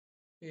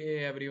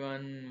Hey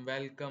everyone,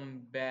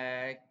 welcome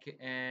back.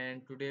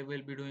 And today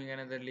we'll be doing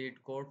another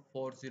Leetcode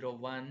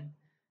 401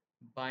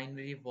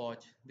 binary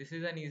watch. This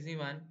is an easy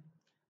one.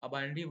 A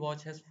binary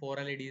watch has four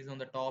LEDs on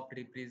the top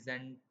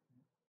represent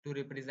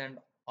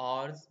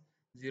hours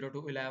 0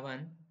 to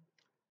 11.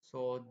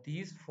 So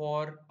these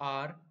four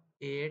are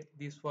 8.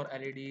 These four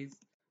LEDs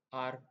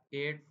are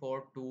 8,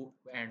 4, 2,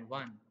 and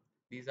 1.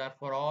 These are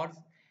for hours,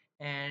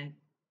 and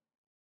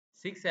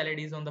six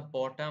LEDs on the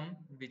bottom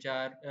which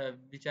are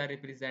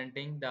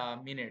representing the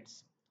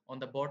minutes. On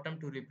the bottom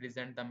to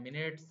represent the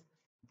minutes,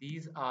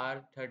 these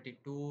are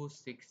 32,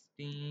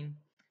 16,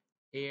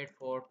 8,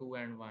 4, 2,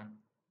 and 1.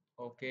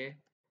 Okay,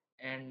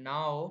 and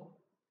now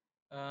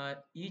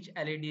each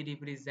LED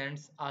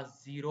represents a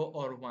 0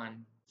 or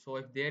 1. So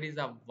if there is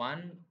a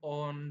 1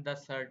 on the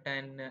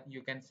certain,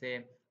 you can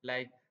say,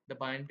 like the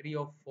binary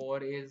of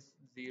 4 is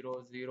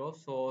 0 0.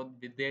 So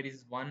if there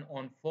is 1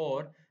 on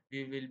 4,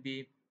 we will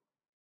be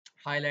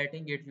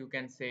highlighting it, you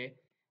can say.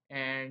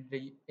 And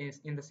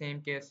is in the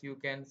same case you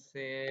can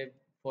say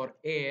for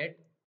 8,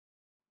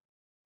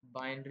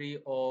 binary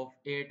of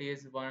 8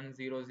 is 1000,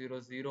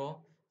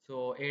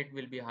 so 8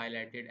 will be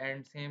highlighted,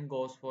 and same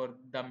goes for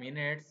the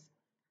minutes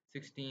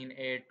 16,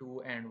 8,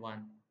 2, and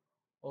 1.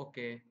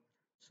 Okay,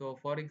 so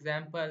for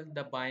example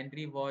the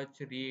binary watch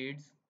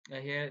reads,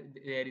 here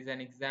there is an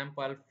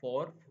example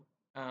for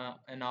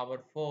an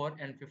hour 4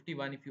 and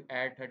 51. If you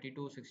add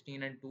 32,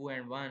 16, and 2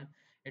 and 1,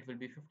 it will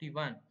be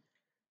 51.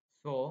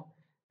 So,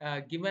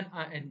 given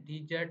an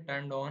integer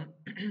turned on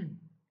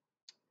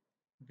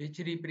which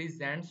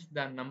represents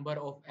the number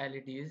of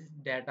LEDs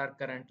that are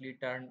currently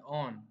turned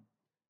on.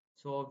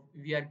 So,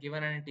 we are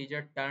given an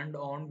integer turned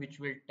on which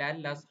will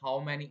tell us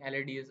how many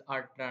LEDs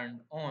are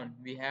turned on.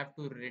 We have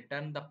to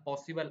return the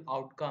possible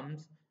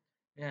outcomes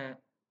uh,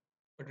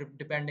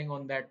 depending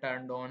on that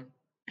turned on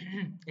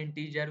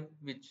integer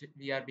which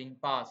we are being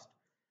passed.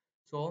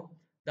 So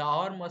the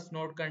hour must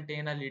not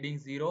contain a leading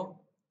zero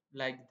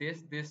like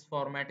this. This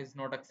format is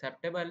not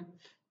acceptable.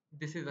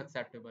 This is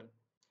acceptable.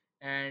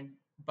 And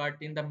but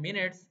in the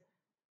minutes,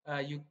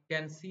 you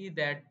can see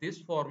that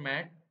this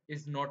format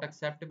is not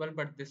acceptable,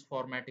 but this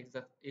format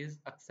is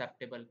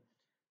acceptable.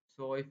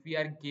 So if we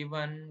are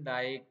given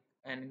like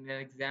an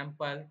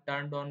example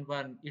turned on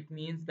 1, it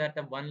means that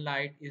the one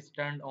light is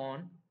turned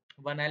on,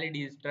 one LED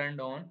is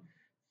turned on.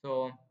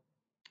 So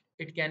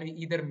it can be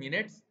either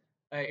minutes,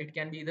 it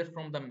can be either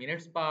from the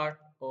minutes part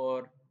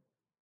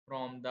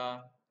from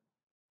the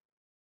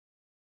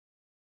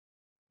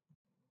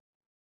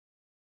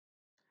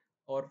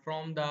or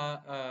from the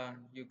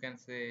you can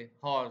say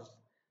horse.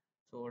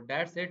 So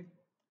that's it.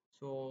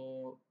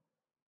 So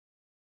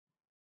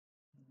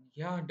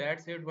yeah,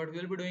 that's it. What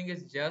we'll be doing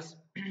is just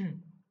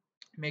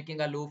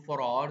making a loop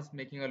for hours,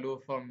 making a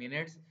loop for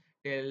minutes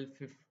till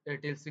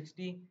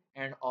 60,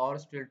 and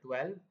hours till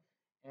 12,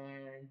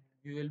 and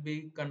we will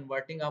be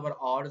converting our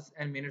hours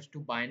and minutes to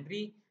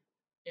binary.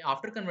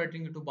 After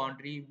converting it to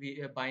binary,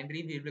 we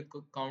will be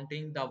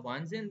counting the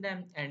ones in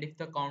them, and if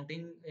the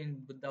counting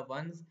in the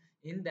ones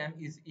in them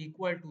is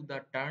equal to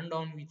the turned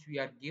on which we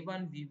are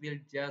given, we will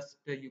just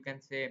you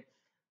can say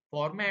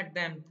format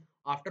them.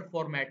 After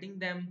formatting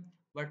them,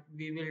 what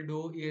we will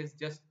do is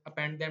just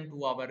append them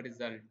to our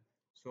result.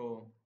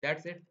 So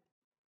that's it.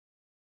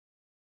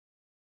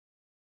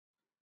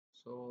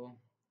 So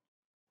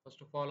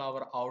first of all,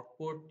 our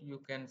output,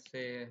 you can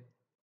say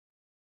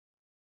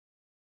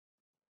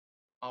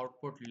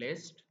output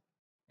list,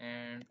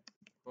 and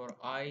for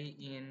I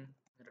in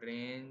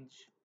range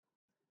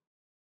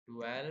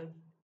 12,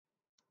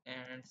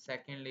 and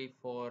secondly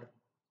for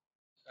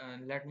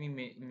let me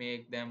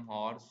make them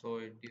horse so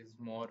it is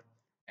more.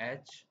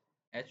 H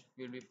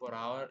will be for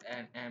hour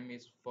and M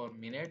is for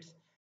minutes.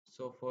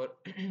 So for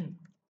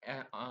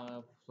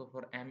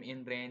for M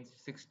in range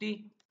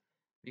 60,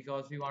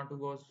 because we want to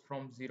go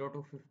from 0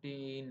 to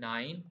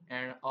 59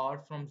 and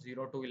hours from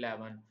 0 to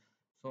 11.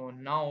 So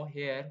now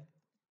here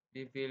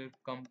we will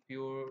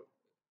compute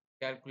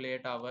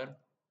calculate our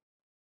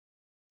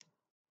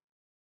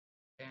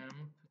temp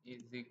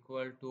is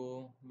equal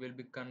to, will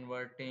be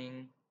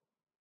converting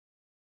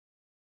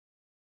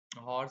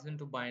horse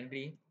into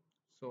binary.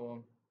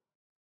 So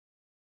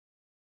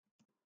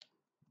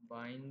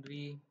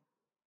binary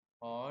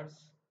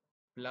horse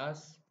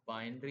plus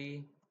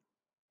binary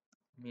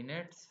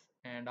minutes,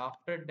 and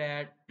after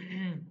that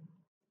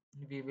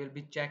we will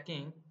be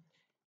checking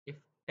if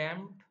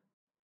temp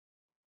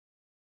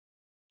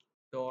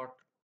dot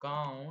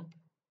count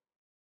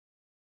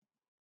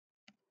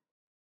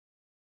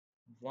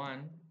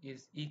 1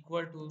 is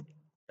equal to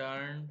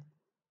turned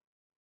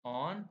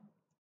on.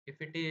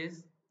 If it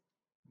is,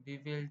 we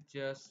will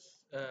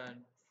just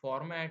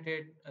format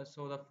it,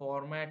 so the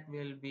format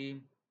will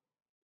be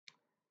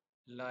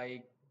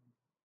like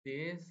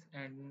this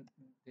and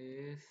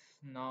this.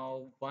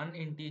 Now one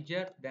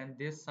integer, then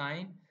this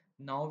sign.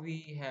 Now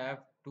we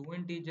have two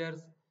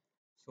integers,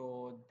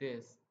 so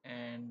this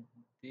and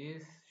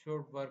this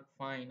should work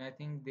fine. I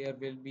think there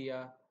will be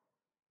a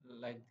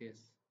like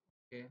this.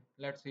 Okay,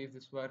 let's see if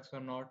this works or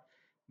not.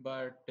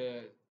 But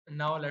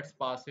Now let's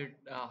pass it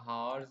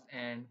hours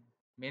and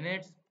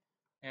minutes,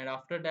 and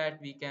after that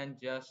we can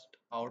just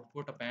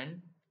output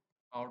append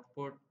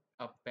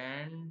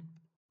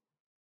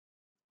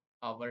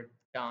our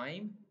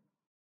time,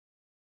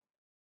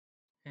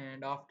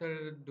 and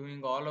after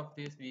doing all of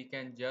this we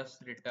can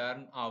just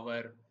return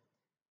our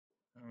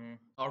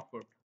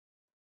output.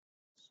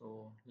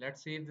 So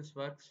let's see if this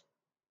works.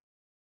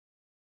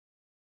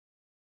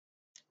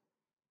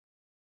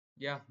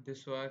 Yeah,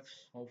 this works.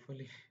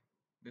 Hopefully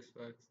this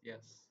works.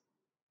 Yes,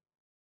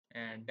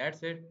 and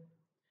that's it.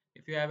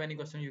 If you have any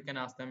question you can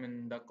ask them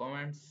in the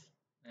comments,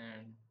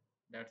 and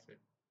that's it.